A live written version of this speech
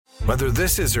Whether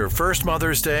this is her first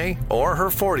Mother's Day or her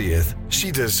 40th, she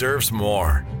deserves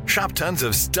more. Shop tons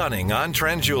of stunning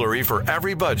on-trend jewelry for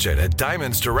every budget at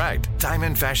Diamonds Direct.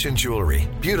 Diamond fashion jewelry,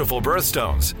 beautiful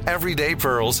birthstones, everyday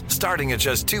pearls starting at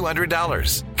just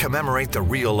 $200. Commemorate the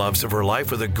real loves of her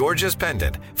life with a gorgeous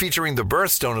pendant featuring the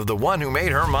birthstone of the one who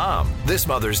made her mom. This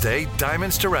Mother's Day,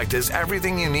 Diamonds Direct is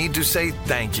everything you need to say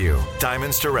thank you.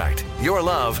 Diamonds Direct. Your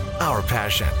love, our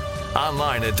passion.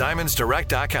 Online at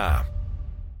diamondsdirect.com.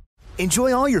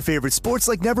 Enjoy all your favorite sports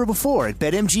like never before at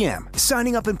BetMGM.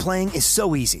 Signing up and playing is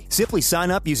so easy. Simply sign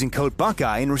up using code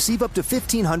Buckeye and receive up to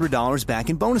 $1,500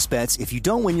 back in bonus bets if you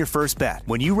don't win your first bet.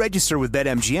 When you register with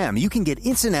BetMGM, you can get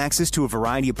instant access to a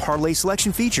variety of parlay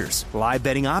selection features, live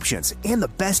betting options, and the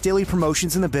best daily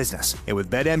promotions in the business. And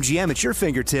with BetMGM at your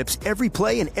fingertips, every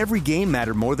play and every game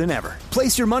matter more than ever.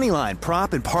 Place your moneyline,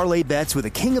 prop, and parlay bets with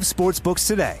the king of sportsbooks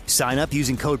today. Sign up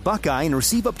using code Buckeye and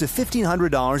receive up to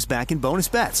 $1,500 back in bonus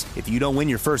bets if you don't win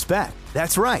your first bet.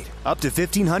 That's right, up to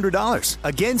 $1,500.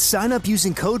 Again, sign up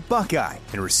using code Buckeye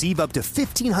and receive up to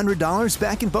 $1,500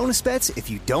 back in bonus bets if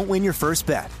you don't win your first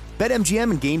bet.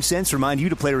 BetMGM and GameSense remind you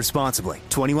to play responsibly.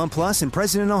 21 plus and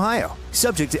present in Ohio.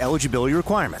 Subject to eligibility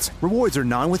requirements. Rewards are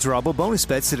non-withdrawable bonus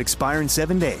bets that expire in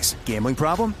 7 days. Gambling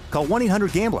problem? Call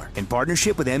 1-800-GAMBLER in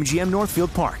partnership with MGM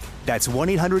Northfield Park. That's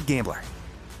 1-800-GAMBLER.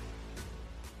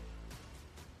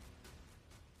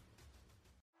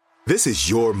 This is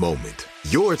your moment,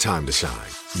 your time to shine,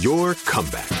 your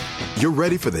comeback. You're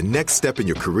ready for the next step in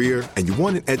your career, and you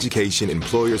want an education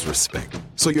employers respect.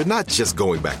 So you're not just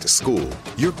going back to school,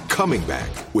 you're coming back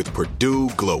with Purdue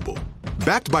Global.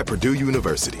 Backed by Purdue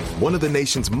University, one of the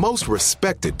nation's most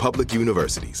respected public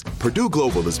universities, Purdue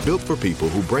Global is built for people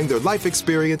who bring their life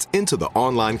experience into the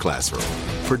online classroom.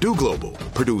 Purdue Global,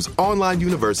 Purdue's online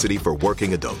university for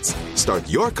working adults. Start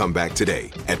your comeback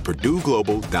today at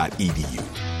purdueglobal.edu.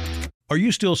 Are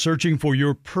you still searching for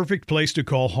your perfect place to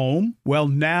call home? Well,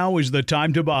 now is the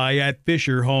time to buy at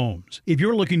Fisher Homes. If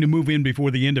you're looking to move in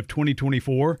before the end of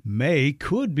 2024, May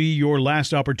could be your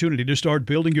last opportunity to start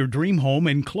building your dream home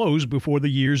and close before the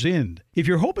year's end. If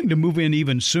you're hoping to move in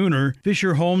even sooner,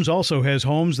 Fisher Homes also has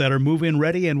homes that are move-in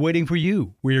ready and waiting for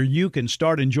you, where you can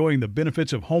start enjoying the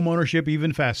benefits of homeownership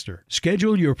even faster.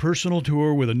 Schedule your personal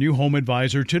tour with a new home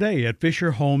advisor today at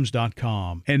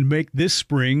FisherHomes.com and make this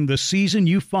spring the season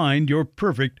you find your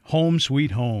perfect home sweet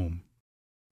home.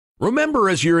 Remember,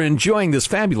 as you're enjoying this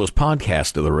fabulous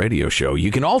podcast of the radio show,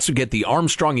 you can also get the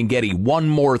Armstrong and Getty One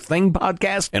More Thing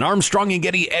podcast and Armstrong and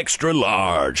Getty Extra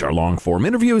Large, our long-form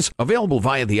interviews, available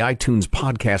via the iTunes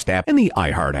podcast app and the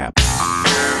iHeart app.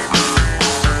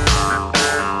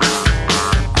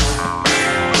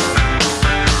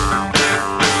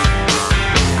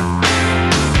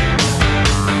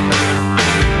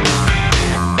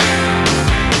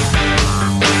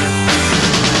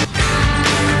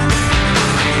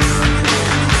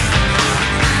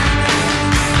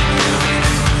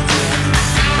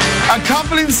 A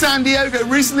couple in San Diego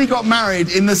recently got married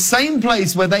in the same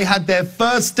place where they had their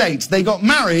first date. They got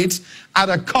married at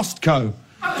a Costco,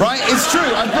 right? It's true,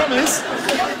 I promise.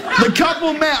 The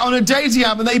couple met on a dating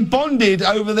app and they bonded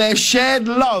over their shared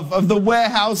love of the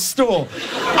warehouse store.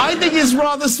 I think it's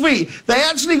rather sweet. They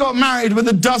actually got married with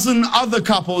a dozen other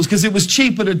couples because it was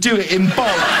cheaper to do it in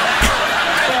bulk.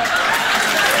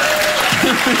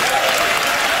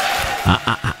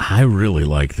 I really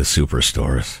like the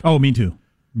superstores. Oh, me too.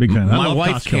 Big fan. My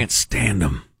wife can't stand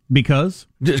them. Because?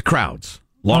 Just crowds.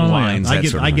 Long lines. I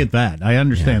get that. I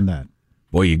understand that.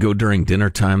 Boy, you go during dinner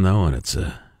time, though, and it's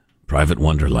a private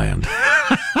wonderland.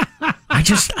 I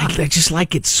just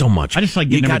like it so much. I just like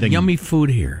you getting got everything. Yummy food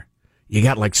here. You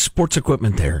got, like, sports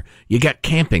equipment there. You got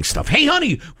camping stuff. Hey,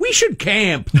 honey, we should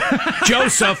camp.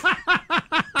 Joseph,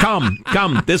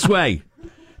 come this way.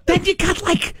 Then you got,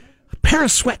 like, a pair of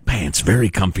sweatpants. Very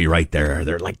comfy right there.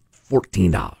 They're, like,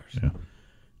 $14. Yeah.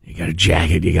 You got a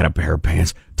jacket, you got a pair of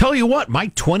pants. Tell you what, my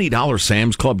 $20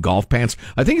 Sam's Club golf pants,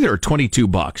 I think they're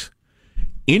 $22.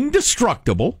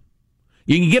 Indestructible.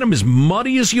 You can get them as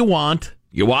muddy as you want.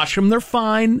 You wash them, they're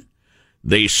fine.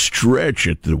 They stretch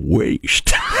at the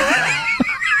waist.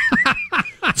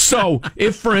 So,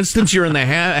 if, for instance, you're in the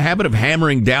habit of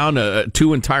hammering down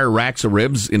 2 entire racks of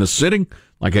ribs in a sitting,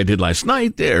 like I did last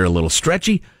night, they're a little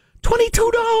stretchy,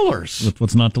 $22.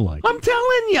 What's not to like? I'm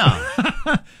telling you.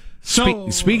 So,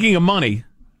 speaking of money,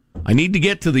 I need to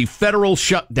get to the federal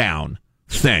shutdown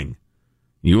thing.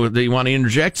 You want to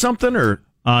interject something, or?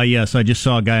 Yes, I just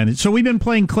saw a guy. So we've been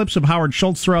playing clips of Howard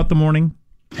Schultz throughout the morning.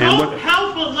 Don't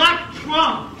help elect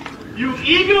Trump, you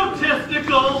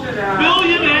egotistical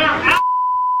billionaire.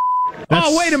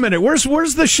 Oh, wait a minute.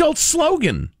 Where's the Schultz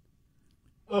slogan?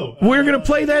 We're going to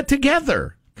play that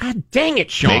together. God dang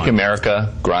it, Sean. Make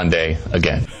America grande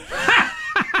again.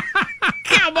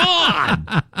 Come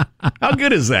on. How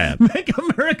good is that? Make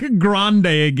America grande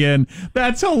again.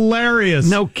 That's hilarious.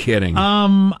 No kidding.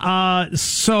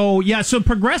 So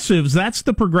progressives, that's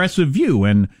the progressive view.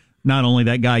 And not only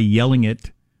that guy yelling at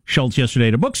Schultz yesterday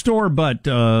at a bookstore, but,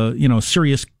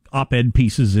 serious op-ed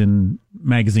pieces in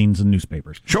magazines and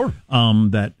newspapers. Sure.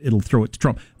 That it'll throw it to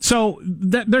Trump. So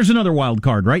there's another wild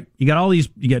card, right? You got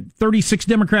you got 36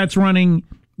 Democrats running.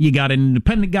 You got an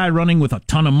independent guy running with a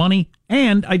ton of money.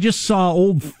 And I just saw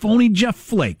old phony Jeff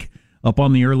Flake up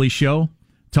on the early show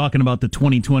talking about the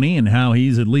 2020 and how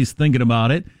he's at least thinking about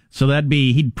it. So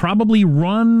he'd probably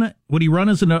would he run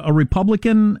as a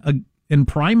Republican in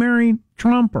primary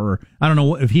Trump? Or I don't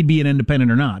know if he'd be an independent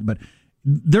or not. But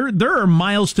there are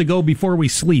miles to go before we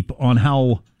sleep on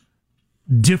how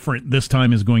different this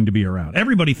time is going to be around.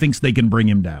 Everybody thinks they can bring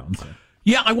him down. So.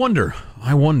 Yeah, I wonder.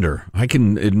 I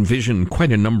can envision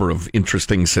quite a number of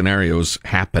interesting scenarios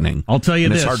happening. I'll tell you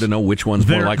and this. It's hard to know which one's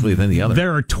more likely than the other.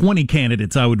 There are 20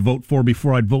 candidates I would vote for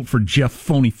before I'd vote for Jeff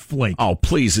Phony Flake. Oh,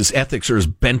 please. His ethics are as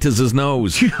bent as his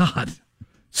nose. God.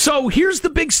 So here's the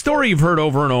big story you've heard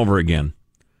over and over again.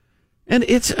 And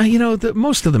it's,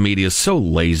 most of the media is so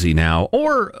lazy now,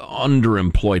 or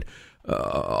underemployed.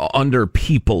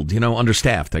 Underpeopled,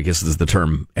 understaffed, I guess is the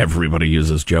term everybody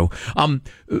uses, Joe.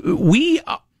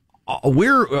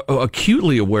 We're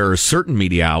acutely aware of certain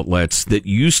media outlets that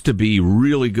used to be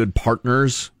really good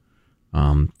partners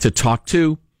to talk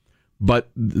to, but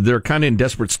they're kind of in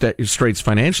desperate straits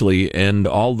financially, and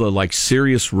all the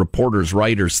serious reporters,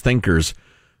 writers, thinkers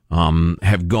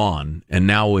have gone, and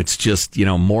now it's just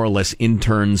more or less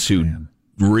interns who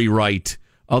rewrite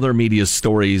other media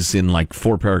stories in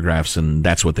 4 paragraphs, and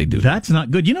that's what they do. That's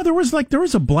not good. There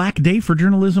was a black day for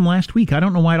journalism last week. I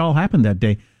don't know why it all happened that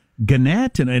day.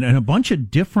 Gannett and a bunch of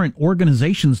different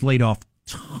organizations laid off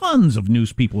tons of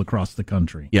news people across the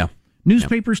country. Yeah.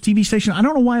 Newspapers, TV stations. I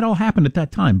don't know why it all happened at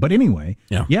that time. But anyway,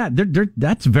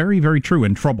 that's very, very true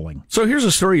and troubling. So here's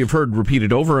a story you've heard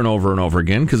repeated over and over and over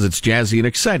again because it's jazzy and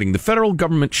exciting. The federal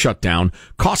government shutdown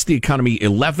cost the economy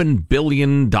 $11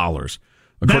 billion.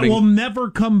 That will never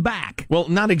come back. Well,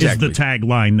 not exactly. Is the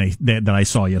tagline that I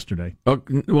saw yesterday.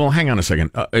 Well, hang on a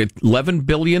second. $11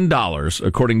 billion,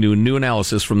 according to a new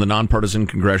analysis from the Nonpartisan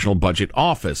Congressional Budget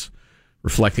Office,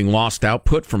 reflecting lost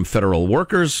output from federal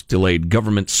workers, delayed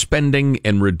government spending,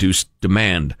 and reduced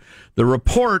demand. The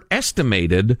report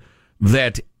estimated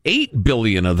that $8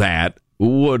 billion of that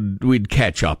we'd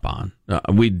catch up on.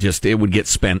 It would get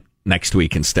spent next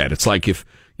week instead. It's like if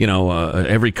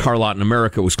every car lot in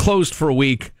America was closed for a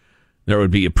week, there would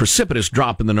be a precipitous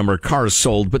drop in the number of cars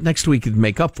sold, but next week it'd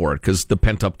make up for it because the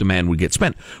pent-up demand would get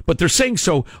spent. But they're saying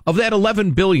of that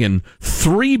 $11 billion,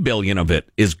 $3 billion of it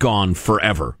is gone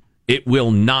forever. It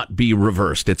will not be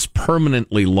reversed. It's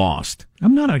permanently lost.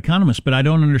 I'm not an economist, but I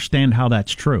don't understand how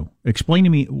that's true. Explain to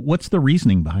me, what's the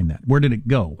reasoning behind that? Where did it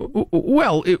go?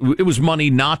 Well, it was money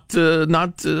not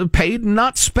paid,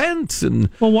 not spent. And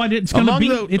why it's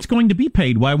going to be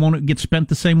paid? Why won't it get spent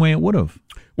the same way it would have?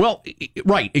 Well,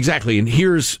 right, exactly. And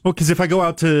because if I go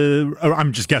out to,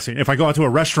 I'm just guessing, if I go out to a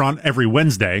restaurant every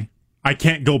Wednesday, I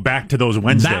can't go back to those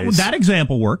Wednesdays. That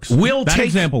example works.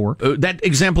 That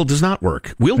example does not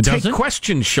work. We'll take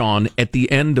questions, Sean, at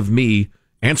the end of me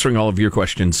answering all of your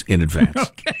questions in advance.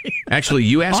 Okay. Actually,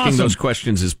 you asking those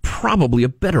questions is probably a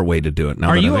better way to do it.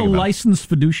 Are you a licensed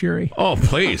fiduciary? Oh,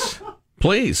 please.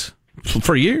 Please.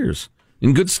 For years.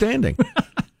 In good standing.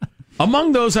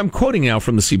 Among those, I'm quoting now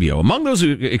from the CBO, among those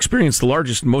who experienced the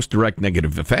largest and most direct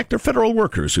negative effect are federal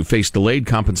workers who face delayed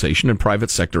compensation and private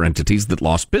sector entities that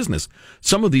lost business.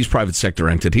 Some of these private sector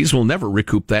entities will never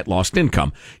recoup that lost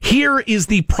income. Here is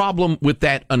the problem with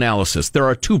that analysis. There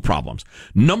are 2 problems.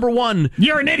 Number 1...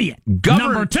 You're an idiot.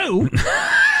 Number 2...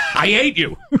 I hate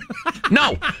you.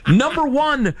 No. Number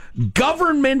 1,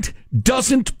 government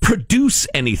doesn't produce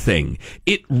anything.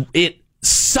 It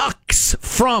sucks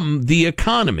from the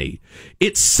economy.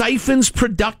 It siphons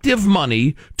productive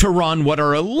money to run what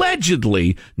are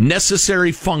allegedly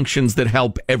necessary functions that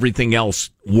help everything else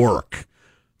work.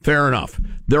 Fair enough.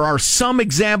 There are some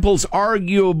examples,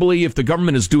 arguably, if the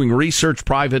government is doing research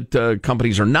private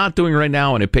companies are not doing right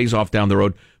now and it pays off down the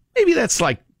road, maybe that's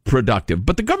productive.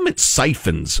 But the government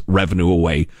siphons revenue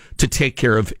away to take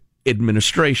care of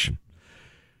administration.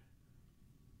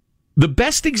 The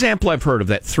best example I've heard of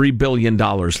that $3 billion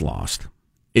lost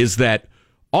is that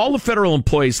all the federal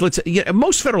employees,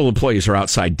 most federal employees are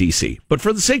outside D.C., but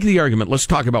for the sake of the argument, let's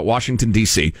talk about Washington,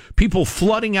 D.C., people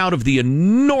flooding out of the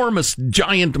enormous,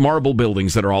 giant marble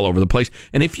buildings that are all over the place.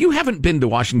 And if you haven't been to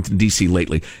Washington, D.C.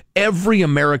 lately, every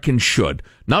American should,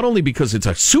 not only because it's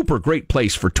a super great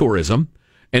place for tourism,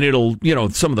 and it'll,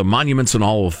 some of the monuments and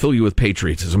all will fill you with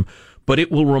patriotism, but it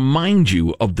will remind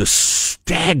you of the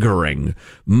staggering,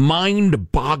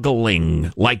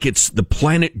 mind-boggling, like it's the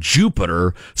planet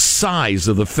Jupiter size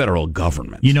of the federal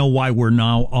government. You know why we're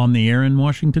now on the air in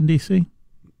Washington, D.C.?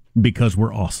 Because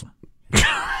we're awesome.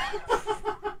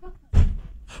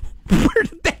 Where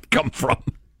did that come from?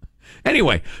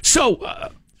 Anyway,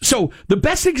 so the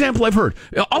best example I've heard,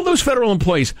 all those federal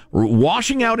employees were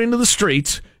washing out into the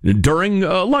streets during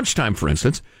lunchtime, for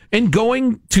instance, and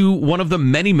going to one of the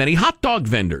many, many hot dog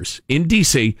vendors in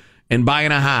D.C. and buying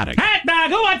a hot dog. Hot dog!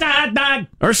 Who wants a hot dog?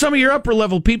 Or some of your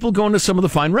upper-level people going to some of the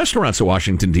fine restaurants of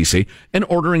Washington, D.C. and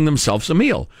ordering themselves a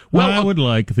meal. Well, I would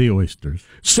like the oysters.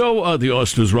 So, the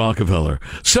oysters Rockefeller.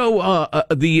 So,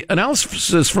 the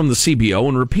analysis from the CBO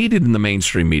and repeated in the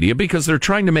mainstream media, because they're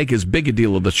trying to make as big a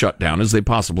deal of the shutdown as they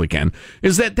possibly can,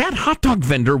 is that hot dog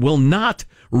vendor will not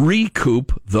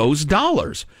recoup those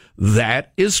dollars.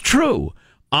 That is true.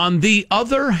 On the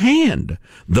other hand,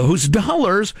 those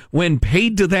dollars, when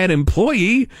paid to that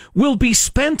employee, will be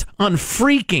spent on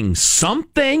freaking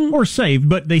something. Or saved,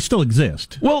 but they still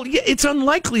exist. Well, yeah, it's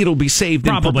unlikely it'll be saved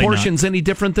Probably in proportions any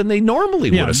different than they normally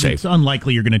would have saved. It's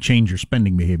unlikely you're going to change your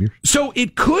spending behavior. So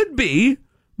it could be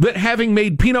that having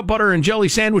made peanut butter and jelly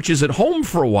sandwiches at home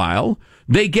for a while,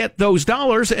 they get those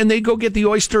dollars and they go get the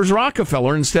oysters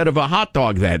Rockefeller instead of a hot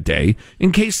dog that day,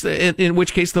 in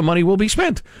which case the money will be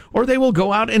spent. Or they will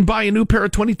go out and buy a new pair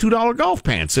of $22 golf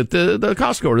pants at the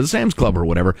Costco or the Sam's Club or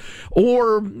whatever.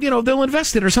 Or, they'll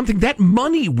invest it or something. That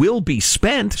money will be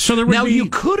spent. So you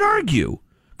could argue,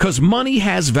 because money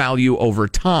has value over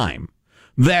time,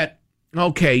 that,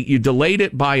 okay, you delayed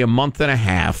it by a month and a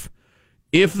half.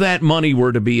 If that money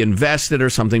were to be invested or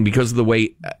something because of the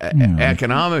way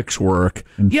economics work,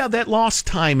 that lost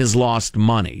time is lost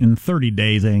money. In 30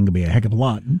 days, it ain't going to be a heck of a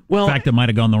lot. Well, in fact, it might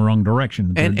have gone the wrong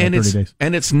direction in 30 days.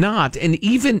 And it's not. And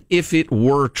even if it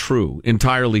were true,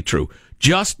 entirely true,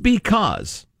 just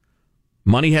because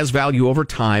money has value over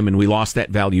time and we lost that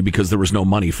value because there was no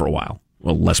money for a while,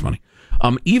 well, less money.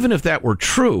 Even if that were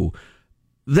true,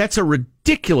 that's a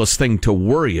ridiculous thing to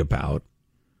worry about,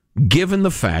 given the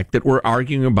fact that we're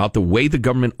arguing about the way the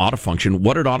government ought to function,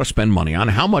 what it ought to spend money on,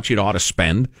 how much it ought to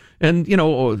spend, and,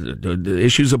 the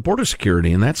issues of border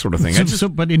security and that sort of thing.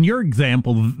 But in your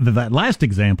example, that last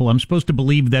example, I'm supposed to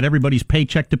believe that everybody's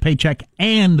paycheck to paycheck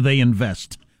and they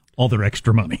invest all their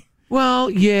extra money. Well,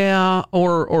 yeah,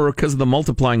 or because of the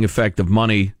multiplying effect of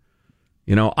money.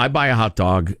 I buy a hot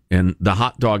dog and the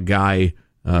hot dog guy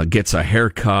gets a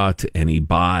haircut and he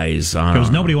buys... Because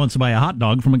nobody wants to buy a hot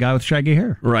dog from a guy with shaggy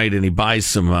hair. Right, and he buys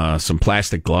some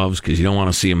plastic gloves because you don't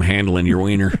want to see him handling your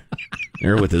wiener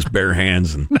there with his bare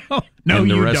hands and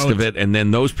the rest of it. And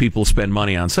then those people spend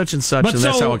money on such and such, and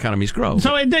that's how economies grow.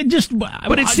 So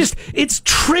it's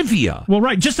trivia. Well,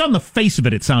 right, just on the face of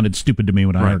it, it sounded stupid to me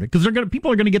when I heard it. Because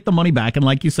people are going to get the money back, and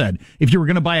like you said, if you were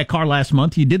going to buy a car last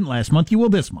month, you didn't last month, you will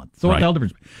this month. So what the hell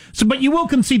difference? But you will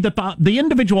concede that the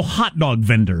individual hot dog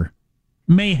vendor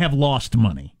may have lost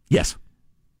money. Yes.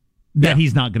 That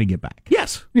he's not going to get back.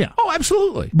 Yes. Yeah. Oh,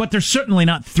 absolutely. But there's certainly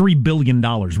not $3 billion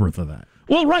worth of that.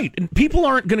 Well, right. And people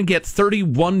aren't going to get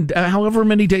 31, however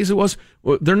many days it was.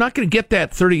 They're not going to get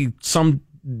that 30-some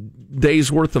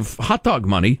days worth of hot dog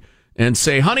money and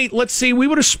say, honey, let's see, we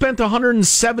would have spent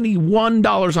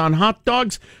 $171 on hot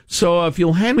dogs. So if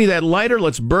you'll hand me that lighter,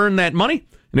 let's burn that money,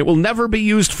 and it will never be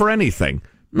used for anything.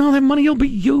 No, that money will be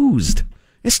used.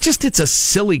 It's a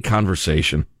silly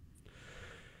conversation.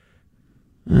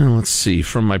 Let's see.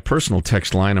 From my personal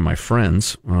text line of my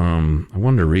friends, I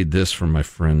wanted to read this from my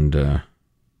friend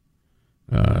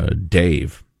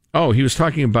Dave. Oh, he was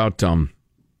talking about,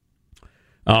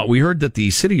 we heard that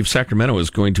the city of Sacramento is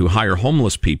going to hire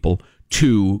homeless people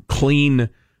to clean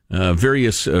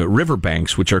various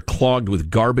riverbanks, which are clogged with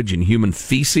garbage and human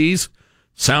feces.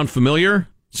 Sound familiar?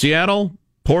 Seattle,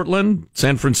 Portland,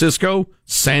 San Francisco,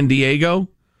 San Diego,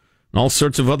 and all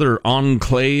sorts of other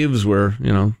enclaves where,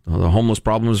 the homeless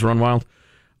problem is run wild.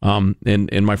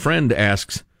 And my friend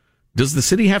asks, does the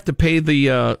city have to pay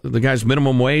the guys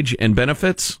minimum wage and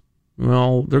benefits?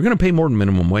 Well, they're going to pay more than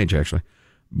minimum wage, actually.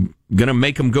 Going to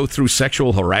make them go through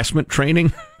sexual harassment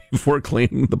training before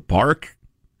cleaning the park?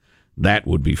 That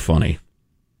would be funny.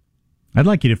 I'd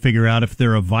like you to figure out if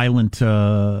they're have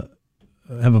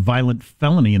a violent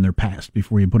felony in their past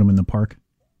before you put them in the park.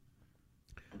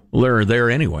 Well, they're there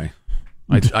anyway.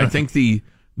 I think the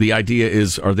The idea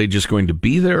is, are they just going to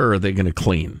be there, or are they going to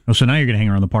clean? Oh, so now you're going to hang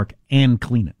around the park and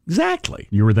clean it. Exactly.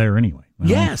 You were there anyway. Well,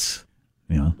 yes.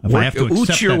 If I have to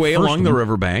accept ooch your way first along the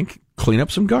riverbank, clean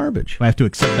up some garbage. If I have to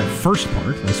accept that first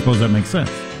part, I suppose that makes sense.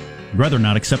 I'd rather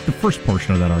not accept the first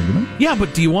portion of that argument. Yeah,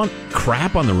 but do you want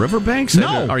crap on the riverbanks?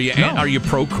 No. Are you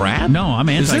pro crap? No, I'm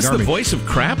anti-garbage. Is this the voice of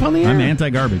crap on the air? I'm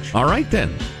anti-garbage. All right,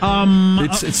 then.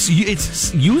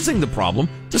 It's using the problem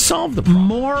to solve the problem.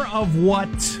 More of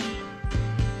what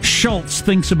Schultz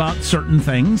thinks about certain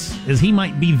things is he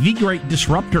might be the great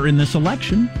disruptor in this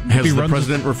election. Has the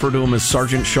president referred to him as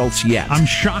Sergeant Schultz yet? I'm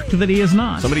shocked that he is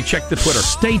not. Somebody check the Twitter.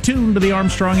 Stay tuned to the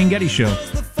Armstrong and Getty Show.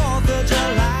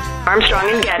 Armstrong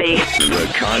and Getty.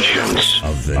 The conscience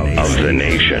of the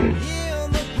nation.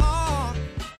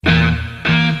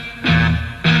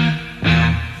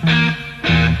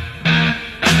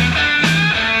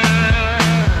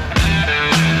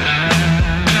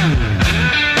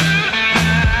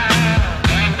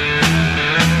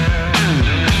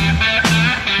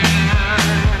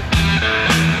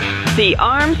 The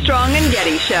Armstrong and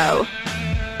Getty Show.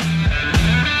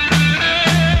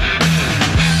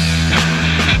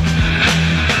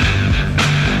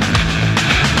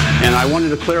 And I wanted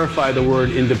to clarify the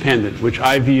word independent, which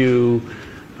I view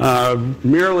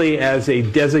merely as a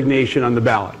designation on the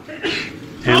ballot.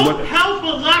 Don't help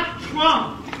elect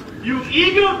Trump, you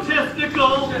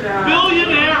egotistical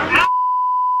billionaire.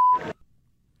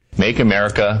 Make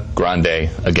America grande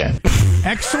again.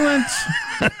 Excellent.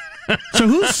 So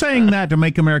who's saying that to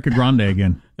make America grande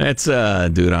again? That's a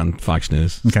dude on Fox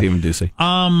News, Stephen Ducey.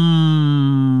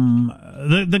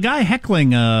 The guy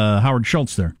heckling Howard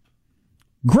Schultz there.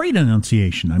 Great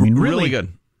enunciation. I mean, really good.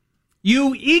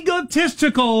 You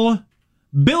egotistical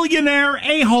billionaire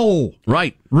a-hole.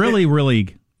 Right.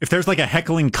 Really. If there's like a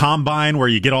heckling combine where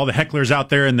you get all the hecklers out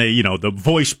there and they, the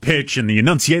voice pitch and the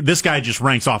enunciate, this guy just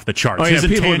ranks off the charts. Oh, yeah, His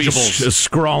people would be intangibles.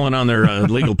 scrawling on their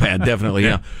legal pad, definitely,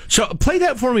 yeah. So play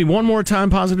that for me one more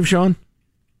time, Positive Sean.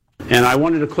 And I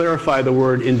wanted to clarify the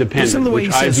word independent, Listen to the way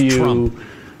which he I says view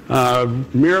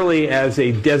merely as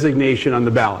a designation on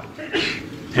the ballot.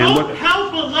 Don't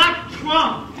help elect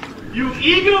Trump, you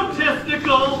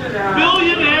egotistical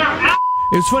billionaire.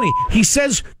 It's funny. He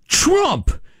says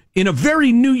Trump in a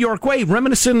very New York way,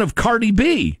 reminiscent of Cardi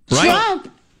B, right?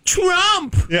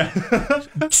 Trump. Yeah.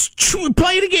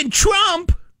 Play it again.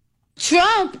 Trump.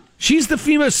 She's the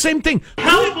female. Same thing.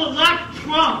 Help elect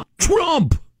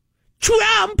Trump.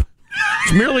 Trump.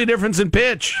 It's merely a difference in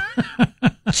pitch.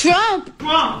 Trump.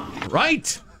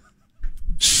 Right.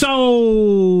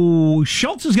 So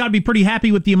Schultz has got to be pretty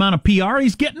happy with the amount of PR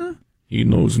he's getting. He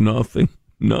knows nothing.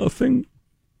 Nothing.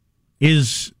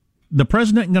 Is the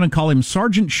president going to call him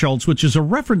Sergeant Schultz, which is a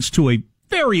reference to a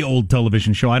very old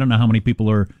television show? I don't know how many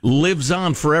people are... Lives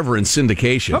on forever in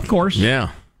syndication. Of course. Yeah.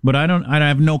 But I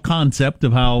have no concept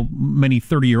of how many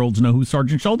 30-year-olds know who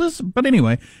Sergeant Schultz is. But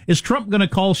anyway, is Trump going to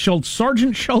call Schultz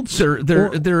Sergeant Schultz?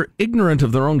 They're ignorant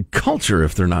of their own culture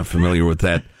if they're not familiar with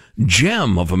that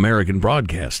gem of American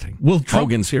broadcasting.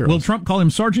 Hogan's Heroes. Will Trump call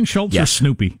him Sergeant Schultz or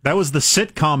Snoopy? That was the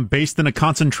sitcom based in a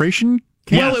concentration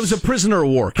camp? Well, it was a prisoner of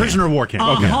war camp. Prisoner of war camp.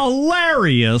 Okay.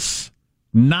 Hilarious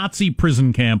Nazi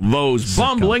prison camp. Those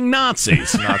bumbling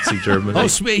Nazis. Nazi Germany. Oh,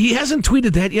 he hasn't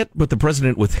tweeted that yet, but the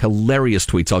president with hilarious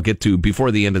tweets I'll get to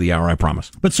before the end of the hour, I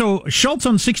promise. But so Schultz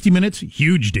on 60 Minutes,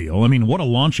 huge deal. I mean, what a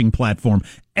launching platform.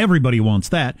 Everybody wants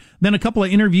that. Then a couple of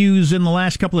interviews in the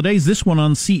last couple of days, this one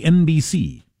on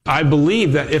CNBC. I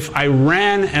believe that if I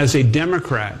ran as a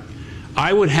Democrat,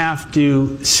 I would have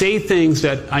to say things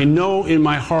that I know in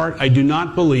my heart I do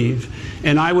not believe,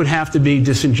 and I would have to be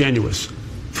disingenuous.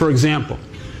 For example,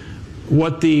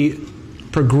 what the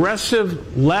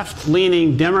progressive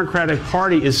left-leaning Democratic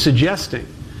Party is suggesting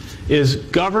is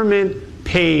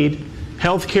government-paid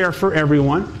health care for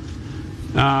everyone,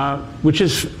 which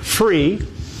is free,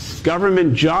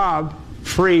 government job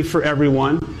free for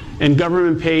everyone, and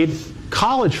government-paid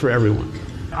college for everyone.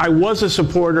 I was a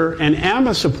supporter and am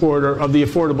a supporter of the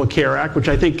Affordable Care Act, which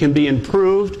I think can be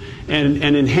improved and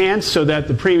enhanced so that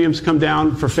the premiums come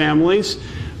down for families.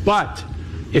 But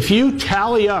if you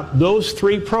tally up those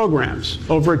three programs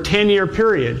over a 10-year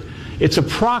period, it's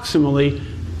approximately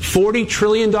 $40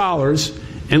 trillion.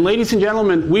 And ladies and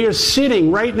gentlemen, we are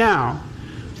sitting right now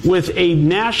with a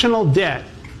national debt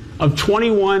of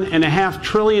 $21.5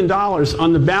 trillion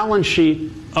on the balance sheet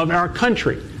of our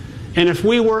country. And if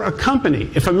we were a company,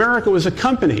 if America was a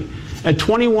company at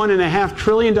 $21.5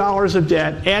 trillion of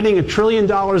debt, adding $1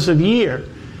 trillion a year,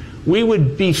 we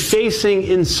would be facing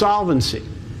insolvency.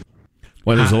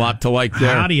 Well, there's a lot to like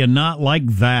there. How do you not like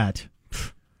that?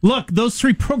 Look, those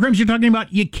three programs you're talking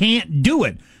about, you can't do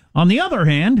it. On the other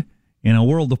hand, In a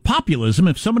world of populism,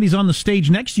 if somebody's on the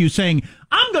stage next to you saying,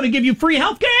 I'm going to give you free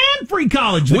healthcare and free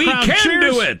college, We can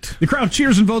do it. The crowd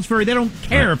cheers and votes for it. They don't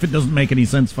care if it doesn't make any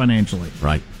sense financially.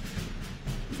 Right.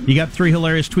 You got 3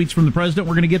 hilarious tweets from the president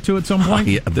we're going to get to at some point?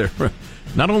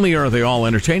 Not only are they all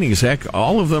entertaining as heck,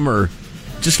 all of them are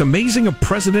just amazing a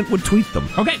president would tweet them.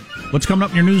 Okay. What's coming up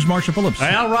in your news, Marshall Phillips?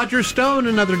 Well, Roger Stone,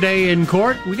 another day in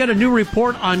court. We got a new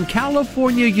report on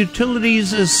California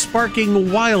utilities sparking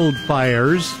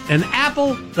wildfires. And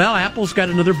Apple's got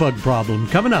another bug problem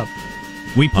coming up.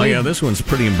 This one's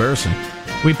pretty embarrassing.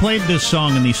 We played this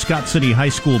song in the Scott City High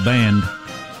School Band.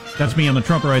 That's me on the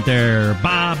trumpet right there.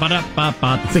 Ba ba da ba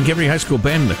ba. I think every high school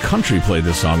band in the country played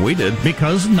this song. We did.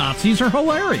 Because Nazis are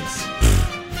hilarious.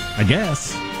 I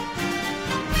guess.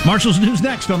 Marshall's News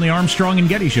next on the Armstrong and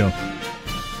Getty Show.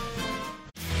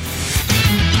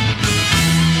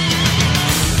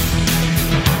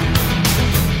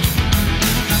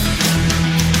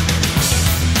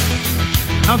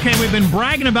 Okay, we've been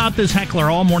bragging about this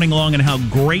heckler all morning long and how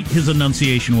great his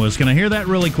enunciation was. Can I hear that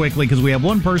really quickly? Because we have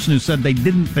one person who said they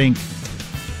didn't think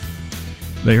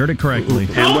they heard it correctly.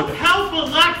 Don't help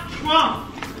elect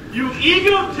Trump, you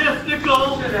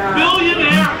egotistical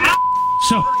billionaire.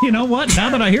 So, you know what?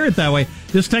 Now that I hear it that way,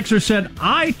 this texter said,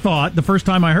 I thought the first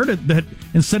time I heard it that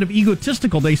instead of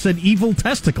egotistical, they said evil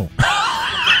testicle.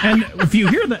 And if you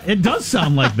hear that, it does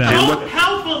sound like that. Don't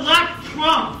help elect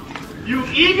Trump, you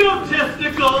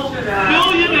egotistical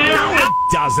billionaire. No, it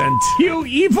doesn't. You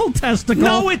evil testicle.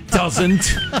 No, it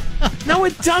doesn't. No,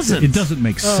 it doesn't. It doesn't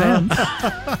make sense.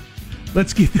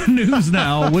 Let's get the news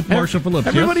now with Marshall Phillips.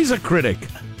 Everybody's a critic.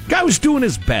 Guy was doing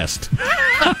his best.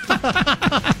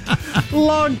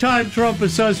 Longtime Trump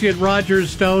associate Roger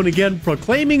Stone again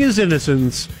proclaiming his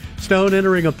innocence. Stone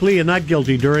entering a plea of not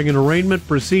guilty during an arraignment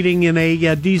proceeding in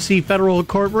a D.C. federal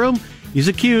courtroom. He's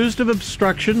accused of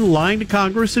obstruction, lying to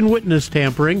Congress, and witness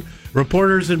tampering.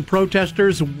 Reporters and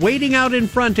protesters waiting out in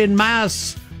front of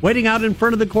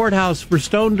the courthouse for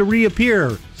Stone to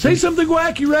reappear. Say something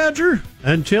wacky, Roger.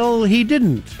 Until he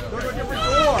didn't.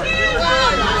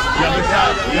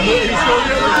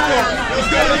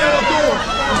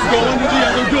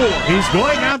 He's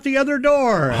going out the other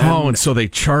door. Oh, and so they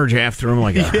charge after him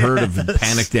like a herd of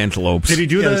panicked antelopes. Did he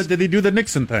do the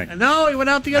Nixon thing? No, he went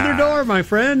out the other door, my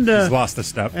friend. He's lost a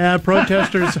step.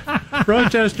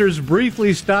 Protesters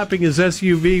briefly stopping his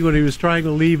SUV when he was trying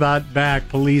to leave out back.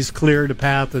 Police cleared a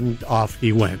path and off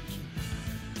he went.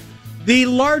 The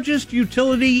largest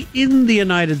utility in the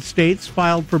United States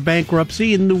filed for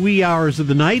bankruptcy in the wee hours of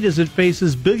the night as it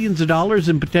faces billions of dollars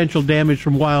in potential damage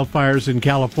from wildfires in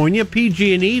California.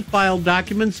 PG&E filed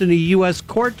documents in a U.S.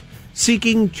 court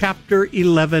seeking Chapter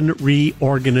 11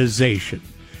 reorganization.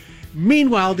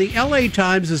 Meanwhile, the L.A.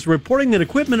 Times is reporting that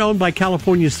equipment owned by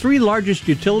California's 3 largest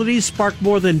utilities sparked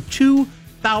more than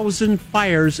 2,000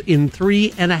 fires in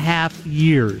 3.5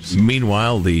 years.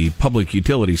 Meanwhile, the Public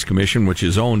Utilities Commission, which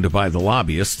is owned by the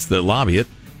lobbyists that lobby it,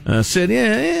 said,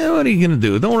 what are you going to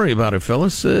do? Don't worry about it,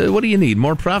 fellas. What do you need?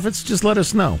 More profits? Just let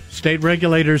us know. State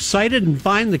regulators cited and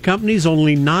fined the companies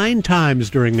only 9 times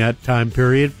during that time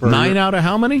period. For 9 out of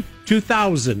how many?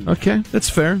 2,000. Okay, that's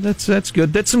fair. That's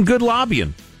good. That's some good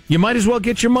lobbying. You might as well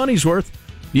get your money's worth.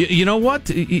 You know what?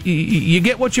 You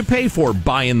get what you pay for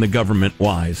buying the government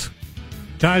wise.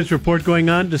 Times report going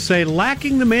on to say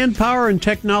lacking the manpower and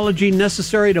technology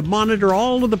necessary to monitor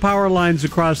all of the power lines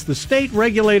across the state,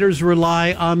 regulators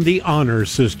rely on the honor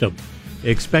system,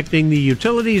 expecting the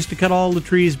utilities to cut all the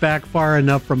trees back far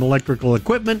enough from electrical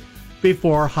equipment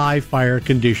before high fire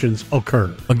conditions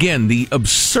occur. Again, the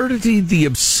absurdity, the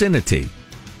obscenity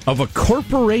of a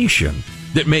corporation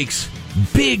that makes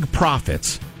big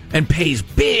profits and pays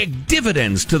big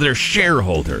dividends to their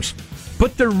shareholders.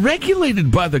 But they're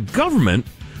regulated by the government,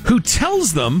 who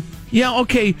tells them, yeah,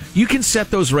 okay, you can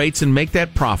set those rates and make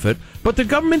that profit, but the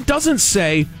government doesn't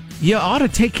say, you ought to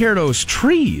take care of those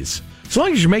trees. As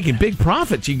long as you're making big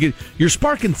profits, you're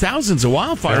sparking thousands of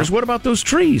wildfires. Yeah. What about those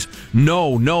trees?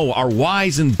 No, our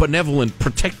wise and benevolent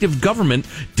protective government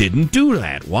didn't do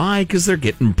that. Why? Because they're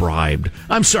getting bribed.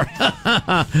 I'm sorry.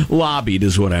 Lobbied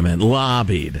is what I meant.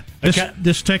 Lobbied.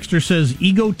 This texter says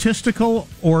egotistical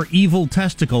or evil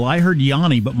testicle. I heard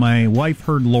Yanni, but my wife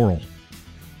heard Laurel.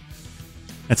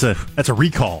 That's a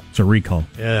recall. It's a recall.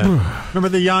 Yeah. Remember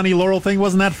the Yanni Laurel thing?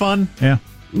 Wasn't that fun? Yeah.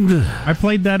 I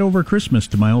played that over Christmas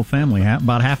to my whole family.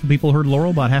 About half the people heard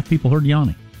Laurel, about half the people heard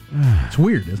Yanni. It's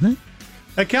weird, isn't it?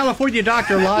 A California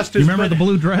doctor lost his... You remember the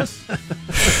blue dress?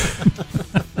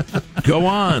 Go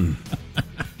on.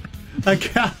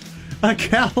 A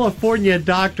California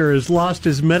doctor has lost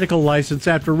his medical license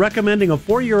after recommending a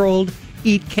 4-year-old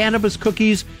eat cannabis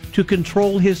cookies to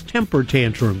control his temper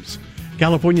tantrums.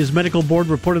 California's medical board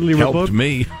reportedly Helped revoked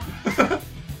me.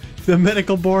 The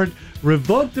medical board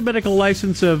revoked the medical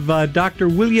license of Dr.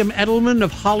 William Edelman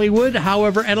of Hollywood.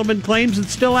 However, Edelman claims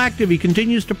it's still active. He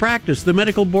continues to practice. The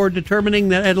medical board determining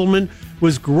that Edelman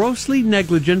was grossly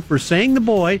negligent for saying the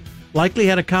boy likely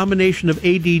had a combination of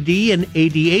ADD and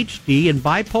ADHD and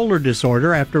bipolar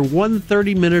disorder after one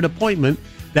 30-minute appointment.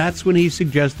 That's when he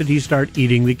suggested he start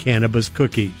eating the cannabis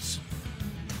cookies.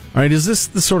 All right, is this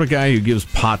the sort of guy who gives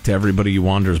pot to everybody who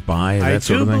wanders by? I that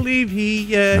sort do of thing? believe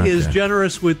he is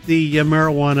generous with the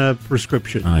marijuana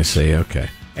prescription. I see, okay.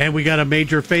 And we got a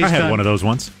major FaceTime. I had one of those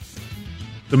once.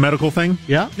 The medical thing?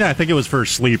 Yeah? Yeah, I think it was for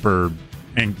sleep or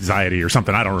anxiety or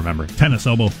something. I don't remember. Tennis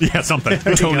elbow. Yeah, something.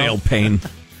 Toenail pain.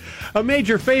 A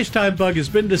major FaceTime bug has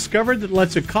been discovered that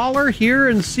lets a caller hear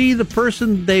and see the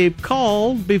person they've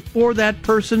called before that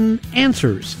person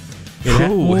answers.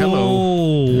 Oh,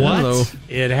 hello. What? Hello.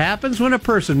 It happens when a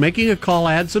person making a call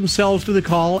adds themselves to the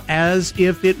call as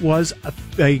if it was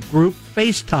a group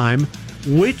FaceTime,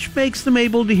 which makes them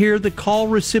able to hear the call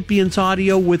recipient's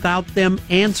audio without them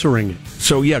answering it.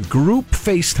 So, yeah, group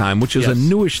FaceTime, which is a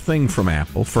newish thing from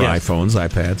Apple for iPhones,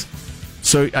 iPads.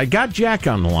 So I got Jack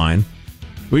on the line.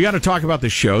 We got to talk about the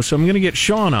show, so I'm going to get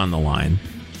Sean on the line.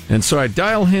 And so I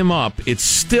dial him up. It's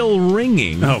still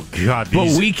ringing. Oh, God.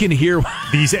 But we can hear...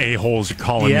 These a-holes are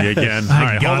calling me again. All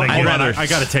right, hold on. I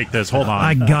got to take this. Hold on.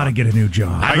 I got to get a new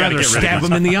job. I'd rather stab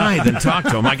him in the eye than talk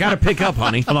to him. I got to pick up,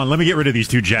 honey. Hold on. Let me get rid of these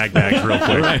two jag bags real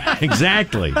quick. Right,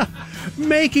 exactly.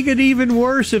 Making it even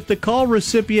worse, if the call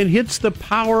recipient hits the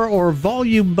power or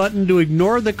volume button to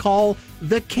ignore the call,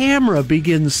 the camera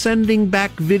begins sending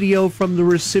back video from the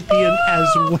recipient as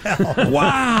well.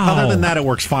 Wow. Other than that, it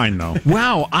works fine, though.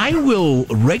 Wow, I will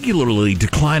regularly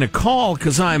decline a call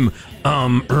because I'm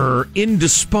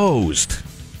indisposed.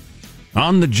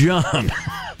 On the job.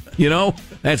 You know?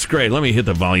 That's great. Let me hit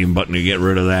the volume button to get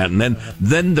rid of that. And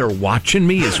then they're watching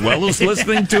me as well as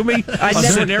listening to me.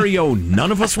 Scenario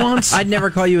none of us wants. I'd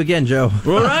never call you again, Joe.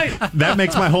 All right. That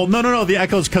makes my whole... No. The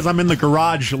echo's because I'm in the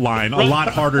garage line. A lot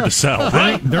harder to sell.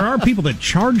 Right? There are people that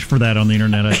charge for that on the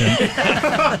internet, I think.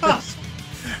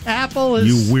 Apple is...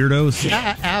 You weirdos.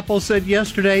 Apple said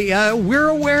yesterday, we're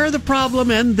aware of the problem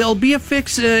and there'll be a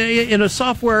fix in a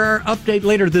software update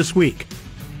later this week.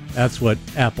 That's what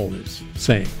Apple is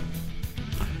saying.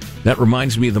 That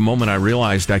reminds me of the moment I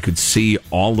realized I could see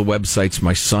all the websites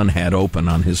my son had open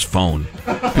on his phone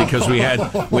because we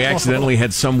accidentally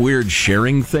had some weird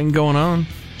sharing thing going on.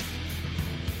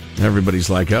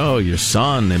 Everybody's like, "Oh, your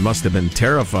son, they must have been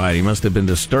terrified. He must have been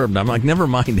disturbed." I'm like, "Never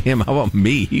mind him. How about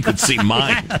me? He could see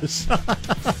mine." Yes.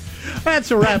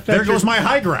 That's a wrap. There goes my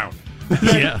high ground.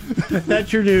 Yeah.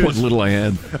 That's your news. What little I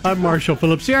had. I'm Marshall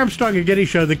Phillips, the Armstrong and Getty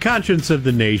Show, the conscience of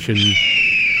the nation.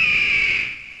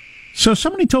 So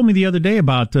somebody told me the other day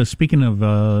about, speaking of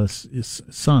his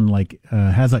son,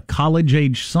 has a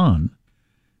college-age son,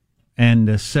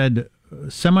 and said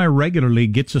semi-regularly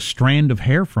gets a strand of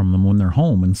hair from them when they're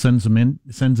home and sends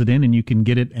it in, and you can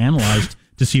get it analyzed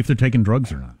to see if they're taking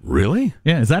drugs or not. Really?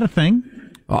 Yeah, is that a thing?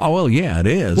 Oh, well, yeah, it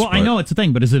is. Well, I know it's a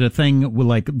thing, but is it a thing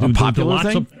with do popular lots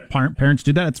thing? of parents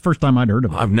do that? It's the first time I'd heard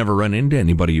of it. I've never run into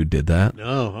anybody who did that.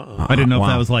 No. I didn't know if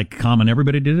that was common.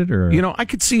 Everybody did it, or you know, I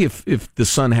could see if the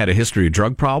son had a history of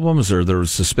drug problems or there was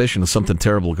suspicion of something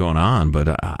terrible going on.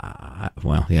 But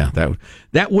well, yeah,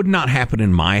 that would not happen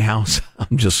in my house.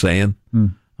 I'm just saying.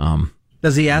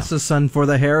 Does he ask his son for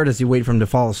the hair, or does he wait for him to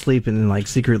fall asleep and then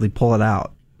secretly pull it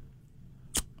out?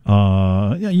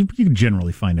 Yeah, you can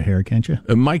generally find a hair, can't you?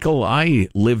 Michael, I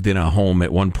lived in a home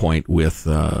at one point with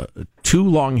two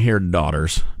long-haired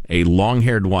daughters, a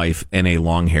long-haired wife, and a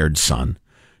long-haired son.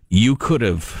 You could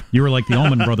have... You were like the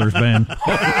Allman Brothers band.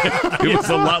 It was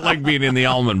a lot like being in the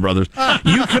Allman Brothers.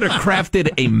 You could have crafted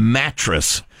a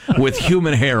mattress with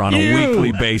human hair on a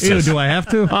weekly basis. Ew, do I have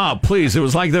to? Oh, please. It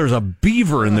was like there was a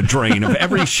beaver in the drain of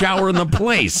every shower in the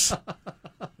place.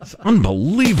 It's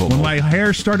unbelievable. When my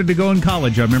hair started to go in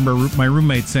college, I remember my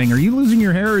roommate saying, "Are you losing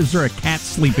your hair, or is there a cat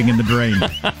sleeping in the drain?"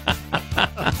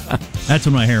 That's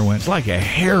when my hair went. It's like a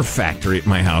hair factory at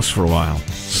my house for a while.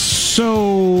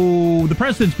 So, the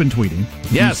president's been tweeting.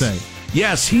 Yes.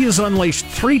 Yes, he has unleashed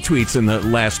 3 tweets in the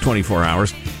last 24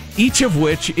 hours, each of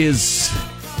which is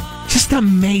just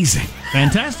amazing.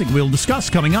 Fantastic. We'll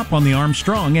discuss coming up on the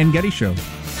Armstrong and Getty Show.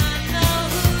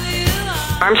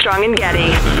 Armstrong and Getty.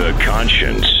 The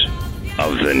conscience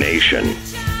of the nation.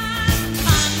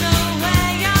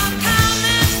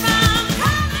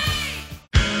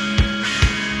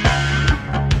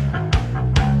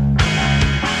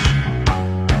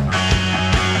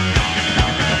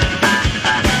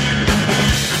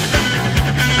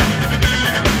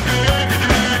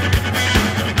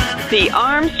 The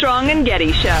Armstrong and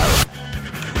Getty Show.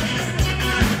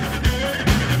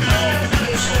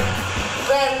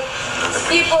 When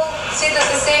people sit at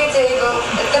the same table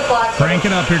at the party. Crank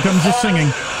it up. Here comes the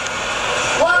singing.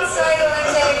 One side of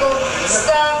the table,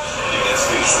 stop.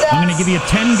 I'm going to give you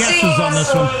 10 guesses on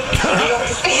this one.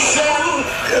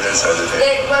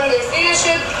 When they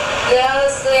finish it, the other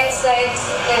side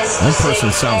has That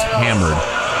person sounds hammered.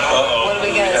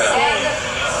 And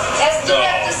as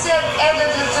director said,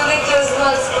 added to Victor's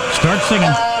notes. Start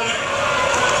singing.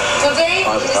 Today,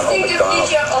 the distinctive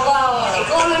feature of our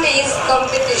economy is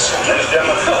competition.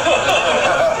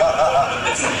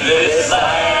 This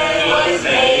land was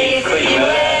made for you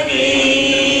and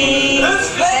me.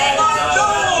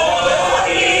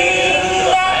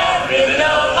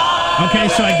 Okay,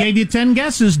 so I gave you 10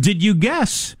 guesses. Did you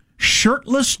guess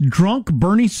shirtless, drunk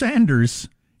Bernie Sanders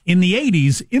in the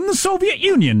 80s in the Soviet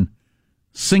Union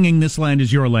singing This Land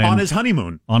Is Your Land? On his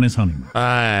honeymoon. On his honeymoon.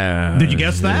 Did you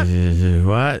guess that?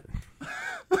 What?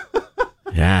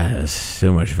 Yeah, it's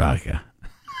too much vodka.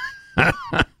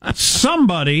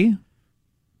 Somebody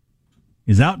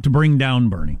is out to bring down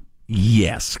Bernie.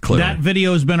 Yes, clearly. That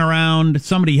video has been around.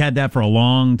 Somebody had that for a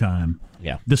long time.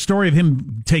 Yeah. The story of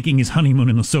him taking his honeymoon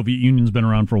in the Soviet Union has been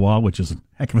around for a while, which is a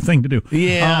heck of a thing to do.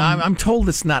 Yeah, I'm told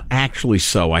it's not actually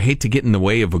so. I hate to get in the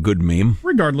way of a good meme.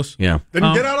 Regardless. Yeah. Then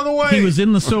get out of the way. He was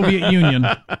in the Soviet Union,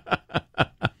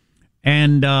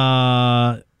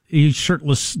 and he's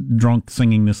shirtless, drunk,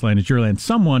 singing This Land Is Your Land.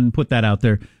 Someone put that out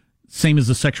there, same as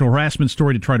the sexual harassment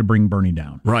story, to try to bring Bernie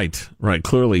down. Right.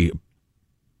 Clearly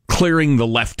clearing the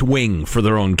left wing for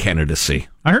their own candidacy.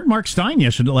 I heard Mark Stein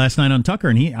last night on Tucker,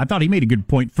 and I thought he made a good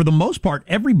point. For the most part,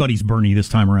 everybody's Bernie this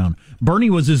time around. Bernie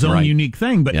was his own unique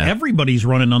thing, but everybody's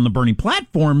running on the Bernie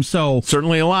platform, so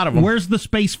certainly a lot of them. Where's the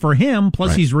space for him?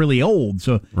 Plus, he's really old,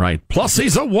 so Plus,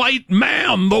 he's a white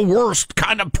man, the worst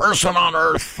kind of person on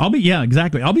earth.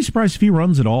 Exactly. I'll be surprised if he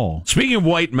runs at all. Speaking of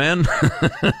white men.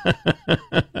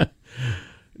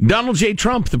 Donald J.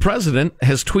 Trump, the president,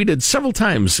 has tweeted several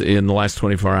times in the last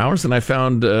 24 hours, and I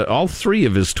found all three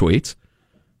of his tweets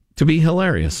to be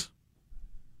hilarious,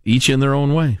 each in their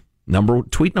own way.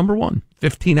 Tweet number 1,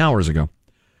 15 hours ago,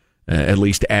 at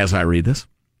least as I read this.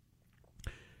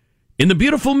 In the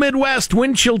beautiful Midwest,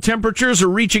 wind chill temperatures are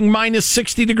reaching minus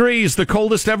 60 degrees, the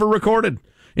coldest ever recorded.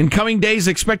 In coming days,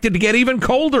 expected to get even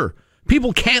colder.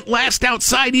 People can't last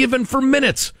outside even for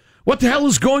minutes. What the hell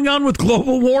is going on with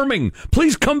global warming?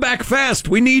 Please come back fast.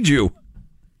 We need you.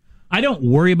 I don't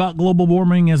worry about global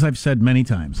warming, as I've said many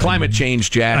times. Climate change,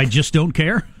 Jack. I just don't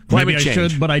care. Climate Maybe change. I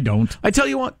should, but I don't. I tell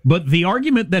you what. But the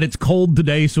argument that it's cold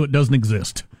today so it doesn't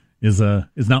exist is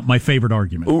not my favorite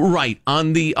argument. Right.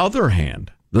 On the other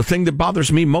hand, the thing that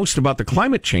bothers me most about the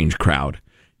climate change crowd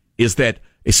is that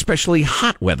especially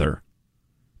hot weather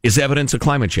is evidence of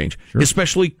climate change. Sure.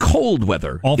 Especially cold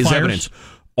weather is fires? evidence.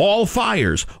 All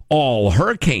fires, all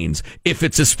hurricanes, if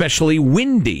it's especially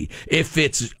windy, if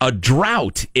it's a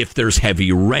drought, if there's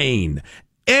heavy rain,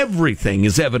 everything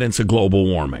is evidence of global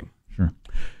warming. Sure.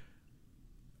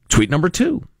 Tweet number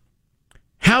 2.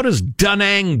 How does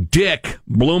Danang Dick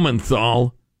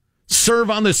Blumenthal serve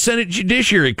on the Senate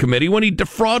Judiciary Committee when he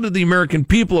defrauded the American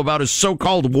people about his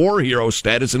so-called war hero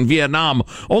status in Vietnam,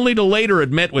 only to later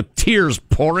admit with tears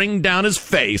pouring down his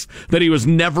face that he was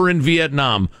never in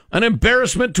Vietnam? An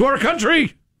embarrassment to our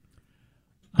country!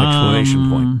 Exclamation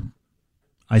point.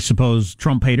 I suppose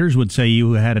Trump haters would say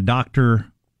you had a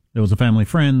doctor that was a family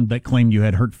friend that claimed you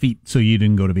had hurt feet, so you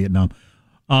didn't go to Vietnam.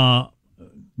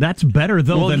 That's better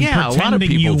though than pretending a lot of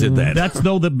people did that. That's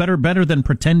better than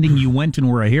pretending you went and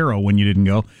were a hero when you didn't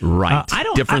go. Right.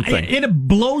 Different thing. It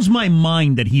blows my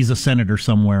mind that he's a senator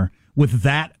somewhere with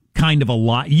that kind of a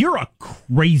lie. You're a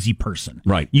crazy person.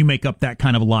 Right. You make up that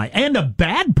kind of a lie, and a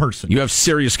bad person. You have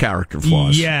serious character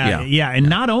flaws. Yeah. And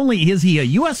not only is he a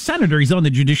U.S. senator, he's on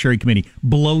the Judiciary Committee.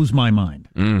 Blows my mind.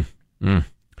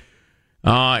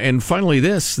 And finally,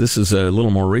 this is a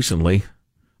little more recently.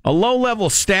 A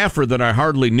low-level staffer that I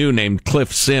hardly knew named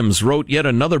Cliff Sims wrote yet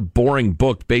another boring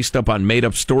book based on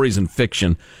made-up stories and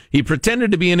fiction. He pretended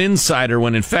to be an insider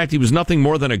when, in fact, he was nothing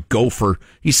more than a gopher.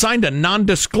 He signed a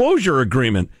non-disclosure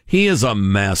agreement. He is a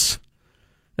mess.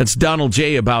 That's Donald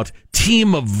J. about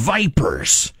Team of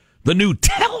Vipers, the new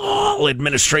tell-all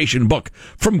administration book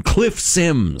from Cliff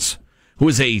Sims, who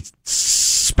is a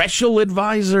special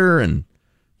advisor and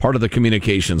part of the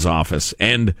communications office,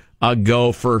 and a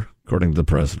gopher, according to the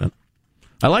president.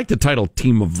 I like the title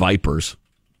Team of Vipers.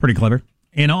 Pretty clever.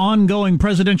 In ongoing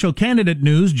presidential candidate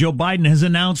news, Joe Biden has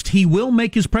announced he will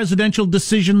make his presidential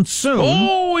decision soon.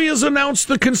 Oh, he has announced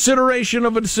the consideration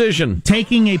of a decision.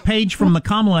 Taking a page from the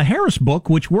Kamala Harris book,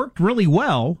 which worked really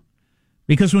well,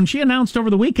 Because when she announced over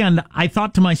the weekend, I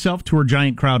thought to myself, to her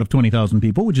giant crowd of 20,000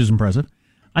 people, which is impressive,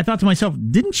 I thought to myself,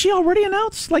 didn't she already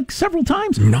announce like several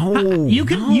times? No. You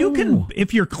can,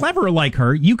 if you're clever like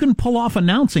her, you can pull off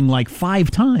announcing like 5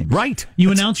 times. Right.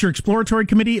 You announce your exploratory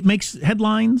committee, it makes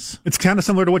headlines. It's kind of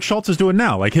similar to what Schultz is doing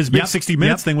now. Like his big 60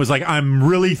 Minutes thing was like, I'm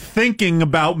really thinking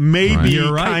about maybe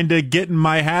kind of getting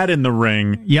my hat in the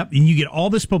ring. Yep. And you get all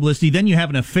this publicity. Then you have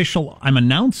an official, I'm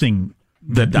announcing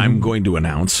that I'm going to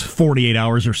announce 48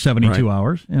 hours or 72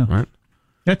 hours. Yeah. Right.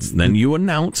 Then you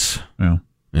announce. Yeah.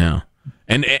 Yeah.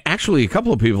 And actually, a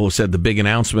couple of people have said the big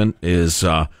announcement is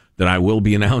that I will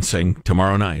be announcing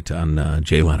tomorrow night on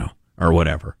Jay Leno or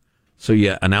whatever. So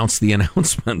you announce the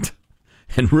announcement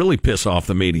and really piss off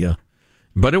the media.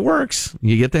 But it works.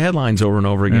 You get the headlines over and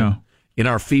over again. Yeah. In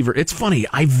our fever. It's funny.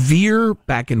 I veer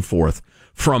back and forth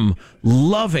from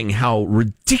loving how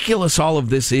ridiculous all of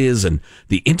this is and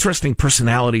the interesting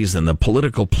personalities and the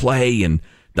political play and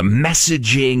the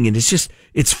messaging, and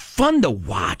it's fun to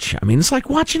watch. I mean, it's like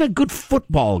watching a good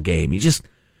football game.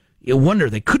 You wonder,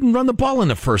 they couldn't run the ball in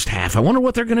the first half. I wonder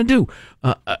what they're going to do.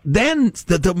 Then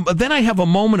I have a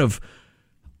moment of,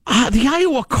 the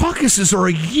Iowa caucuses are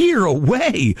a year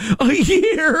away. A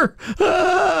year!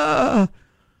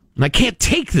 And I can't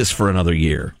take this for another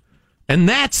year. And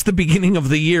that's the beginning of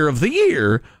the year of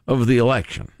the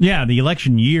election. Yeah, the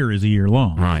election year is a year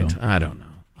long. Right. So. I don't know.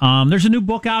 There's a new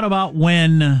book out about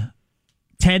when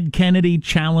Ted Kennedy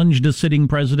challenged a sitting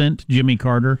president, Jimmy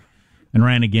Carter, and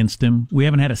ran against him. We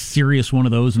haven't had a serious one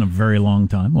of those in a very long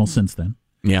time. Well, since then.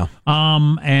 Yeah. A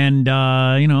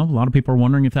lot of people are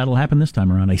wondering if that'll happen this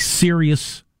time around. A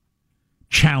serious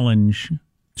challenge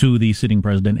to the sitting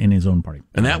president in his own party.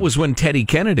 And that was when Teddy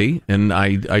Kennedy, and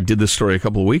I did this story a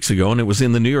couple of weeks ago, and it was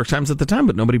in the New York Times at the time,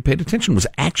 but nobody paid attention, was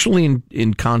actually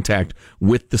in contact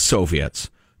with the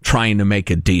Soviets, trying to make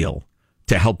a deal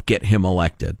to help get him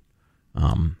elected.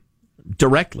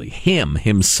 Directly,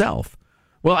 himself.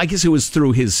 Well, I guess it was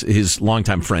through his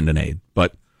longtime friend and aide,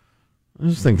 but I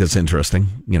just think that's interesting,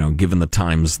 given the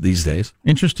times these days.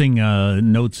 Interesting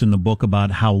notes in the book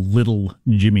about how little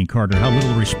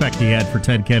respect he had for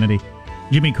Ted Kennedy.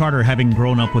 Jimmy Carter having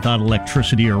grown up without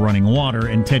electricity or running water,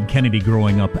 and Ted Kennedy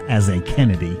growing up as a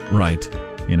Kennedy. Right.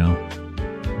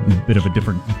 A bit of a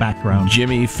different background.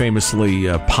 Jimmy famously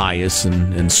pious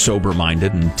and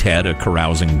sober-minded, and Ted a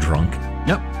carousing drunk.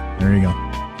 Yep. There you go.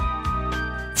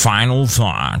 Final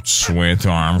thoughts with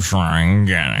Armstrong and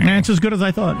Getty. It's as good as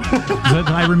I thought.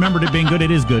 I remembered it being good. It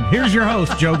is good. Here's your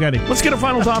host, Joe Getty. Let's get a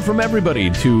final thought from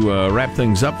everybody to wrap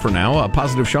things up for now.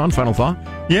 Positive Sean, final thought?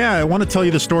 Yeah, I want to tell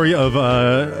you the story of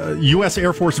U.S.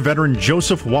 Air Force veteran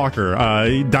Joseph Walker.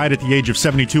 He died at the age of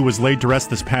 72, was laid to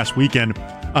rest this past weekend.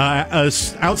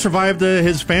 Out-survived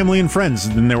his family and friends,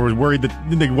 and they were worried that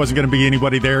there wasn't going to be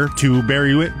anybody there to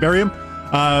bury him.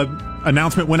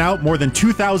 Announcement went out. More than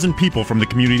 2,000 people from the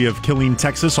community of Killeen,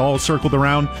 Texas, all circled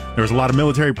around. There was a lot of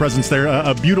military presence there.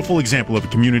 A beautiful example of a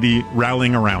community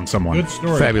rallying around someone. Good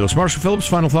story. Fabulous. Marshall Phillips,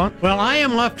 final thought? Well, I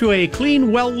am left to a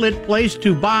clean, well-lit place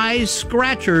to buy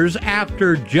scratchers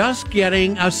after just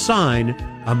getting a sign,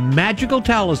 a magical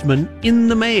talisman, in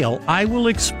the mail. I will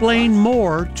explain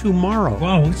more tomorrow.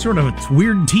 Wow, what sort of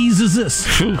weird tease is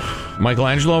this?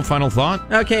 Michelangelo, final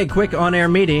thought? Okay, quick on-air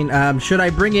meeting. Should I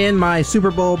bring in my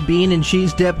Super Bowl bean and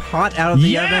cheese dip hot out of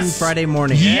the oven Friday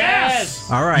morning?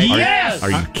 Yes! All right. Are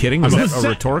you kidding? Was that a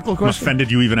rhetorical question? I'm offended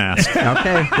you even asked.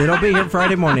 Okay, it'll be here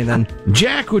Friday morning then.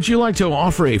 Jack, would you like to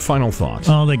offer a final thought?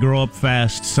 Oh, they grow up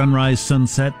fast. Sunrise,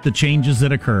 sunset, the changes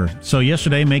that occur. So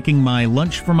yesterday, making my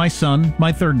lunch for my son,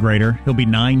 my third grader. He'll be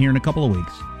 9 here in a couple of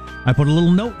weeks. I put a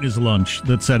little note in his lunch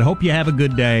that said, "Hope you have a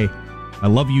good day. I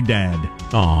love you, Dad."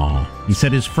 Oh. He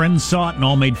said his friends saw it and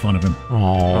all made fun of him.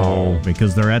 Oh.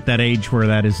 Because they're at that age where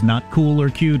that is not cool or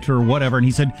cute or whatever. And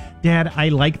he said, "Dad, I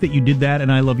like that you did that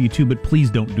and I love you too, but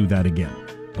please don't do that again."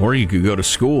 Or you could go to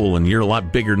school and you're a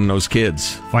lot bigger than those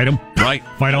kids. Fight them. Right.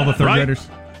 Fight all the third graders.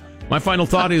 My final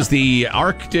thought is the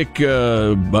Arctic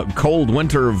cold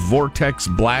winter vortex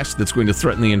blast that's going to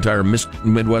threaten the entire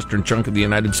midwestern chunk of the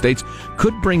United States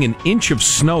could bring an inch of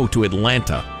snow to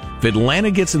Atlanta. If Atlanta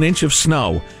gets an inch of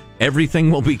snow,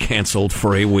 everything will be canceled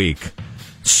for a week.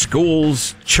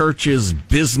 Schools, churches,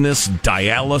 business,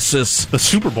 dialysis. The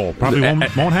Super Bowl probably won't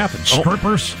happen.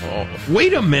 Strippers.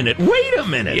 Wait a minute.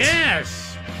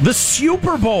 Yes. The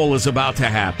Super Bowl is about to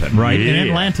happen. Right, in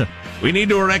Atlanta. We need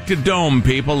to erect a dome,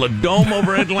 people. A dome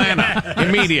over Atlanta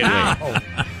immediately.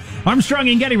 Armstrong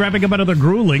and Getty wrapping up another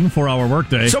grueling 4-hour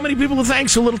workday. So many people with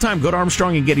thanks, so little time. Go to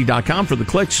ArmstrongandGetty.com for the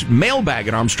clicks. Mailbag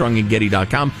at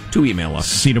ArmstrongandGetty.com to email us.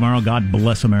 See you tomorrow. God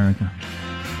bless America.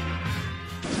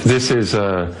 This is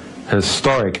a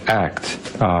historic act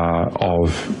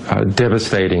of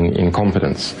devastating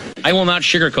incompetence. I will not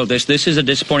sugarcoat this. This is a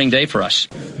disappointing day for us.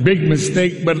 Big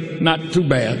mistake, but not too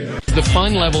bad. The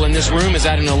fun level in this room is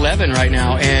at an 11 right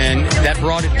now, and that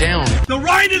brought it down. The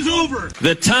ride is over.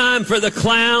 The time for the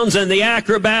clowns and the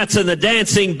acrobats and the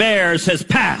dancing bears has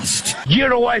passed.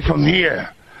 Get away from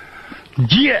here.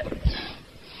 Get.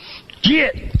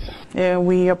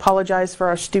 We apologize for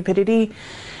our stupidity,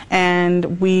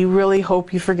 and we really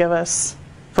hope you forgive us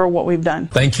for what we've done.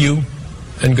 Thank you,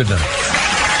 and good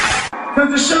night.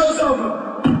 Because the show's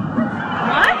over.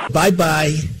 What?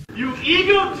 Bye-bye. You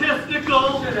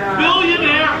egotistical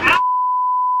billionaire.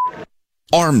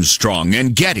 Armstrong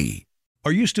and Getty.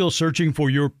 Are you still searching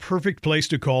for your perfect place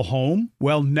to call home?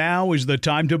 Well, now is the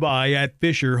time to buy at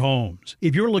Fisher Homes.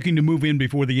 If you're looking to move in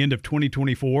before the end of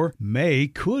 2024, May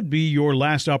could be your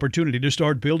last opportunity to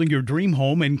start building your dream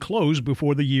home and close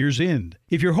before the year's end.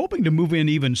 If you're hoping to move in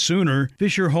even sooner,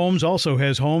 Fisher Homes also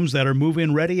has homes that are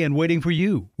move-in ready and waiting for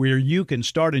you, where you can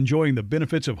start enjoying the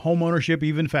benefits of homeownership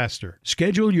even faster.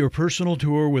 Schedule your personal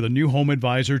tour with a new home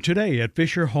advisor today at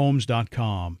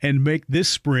FisherHomes.com and make this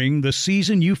spring the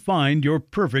season you find your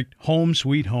perfect home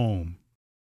sweet home.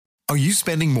 Are you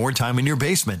spending more time in your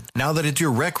basement now that it's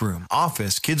your rec room,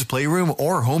 office, kids' playroom,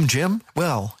 or home gym?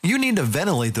 Well, you need to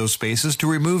ventilate those spaces to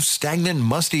remove stagnant,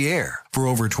 musty air. For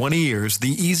over 20 years, the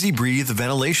Easy Breathe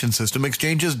ventilation system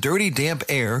exchanges dirty, damp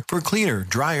air for cleaner,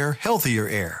 drier, healthier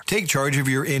air. Take charge of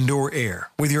your indoor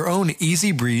air with your own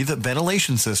Easy Breathe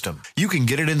ventilation system. You can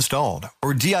get it installed,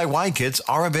 or DIY kits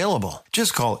are available.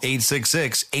 Just call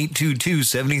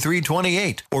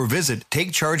 866-822-7328 or visit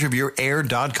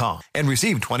takechargeofyourair.com and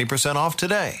receive 20% off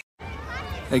today.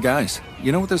 Hey guys,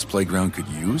 you know what this playground could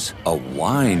use? A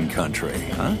wine country,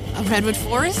 huh? A redwood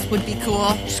forest would be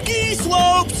cool. Ski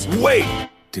slopes! Wait!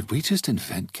 Did we just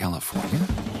invent California?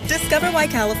 Discover why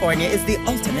California is the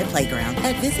ultimate playground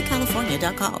at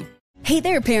visitcalifornia.com. Hey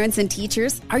there, parents and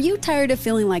teachers. Are you tired of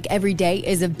feeling like every day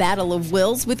is a battle of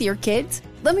wills with your kids?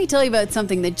 Let me tell you about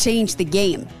something that changed the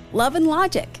game. Love and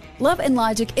Logic. Love and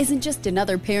Logic isn't just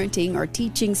another parenting or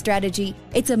teaching strategy.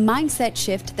 It's a mindset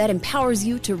shift that empowers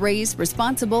you to raise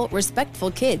responsible,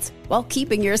 respectful kids while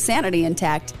keeping your sanity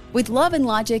intact. With Love and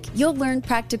Logic, you'll learn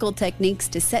practical techniques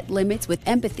to set limits with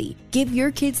empathy, give your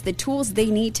kids the tools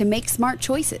they need to make smart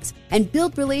choices, and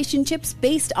build relationships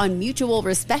based on mutual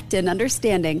respect and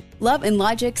understanding. Love and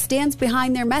Logic stands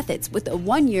behind their methods with a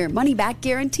 1-year money-back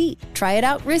guarantee. Try it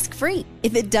out risk-free.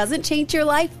 If it doesn't change your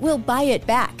life, we'll buy it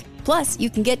back. Plus, you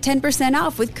can get 10%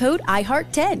 off with code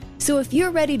IHEART10. So if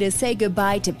you're ready to say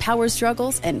goodbye to power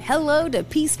struggles and hello to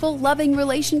peaceful, loving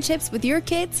relationships with your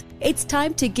kids, it's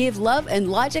time to give Love and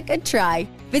Logic a try.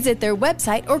 Visit their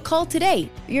website or call today.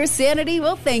 Your sanity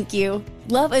will thank you.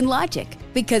 Love and Logic,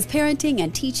 because parenting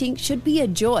and teaching should be a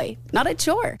joy, not a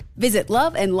chore. Visit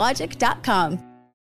loveandlogic.com.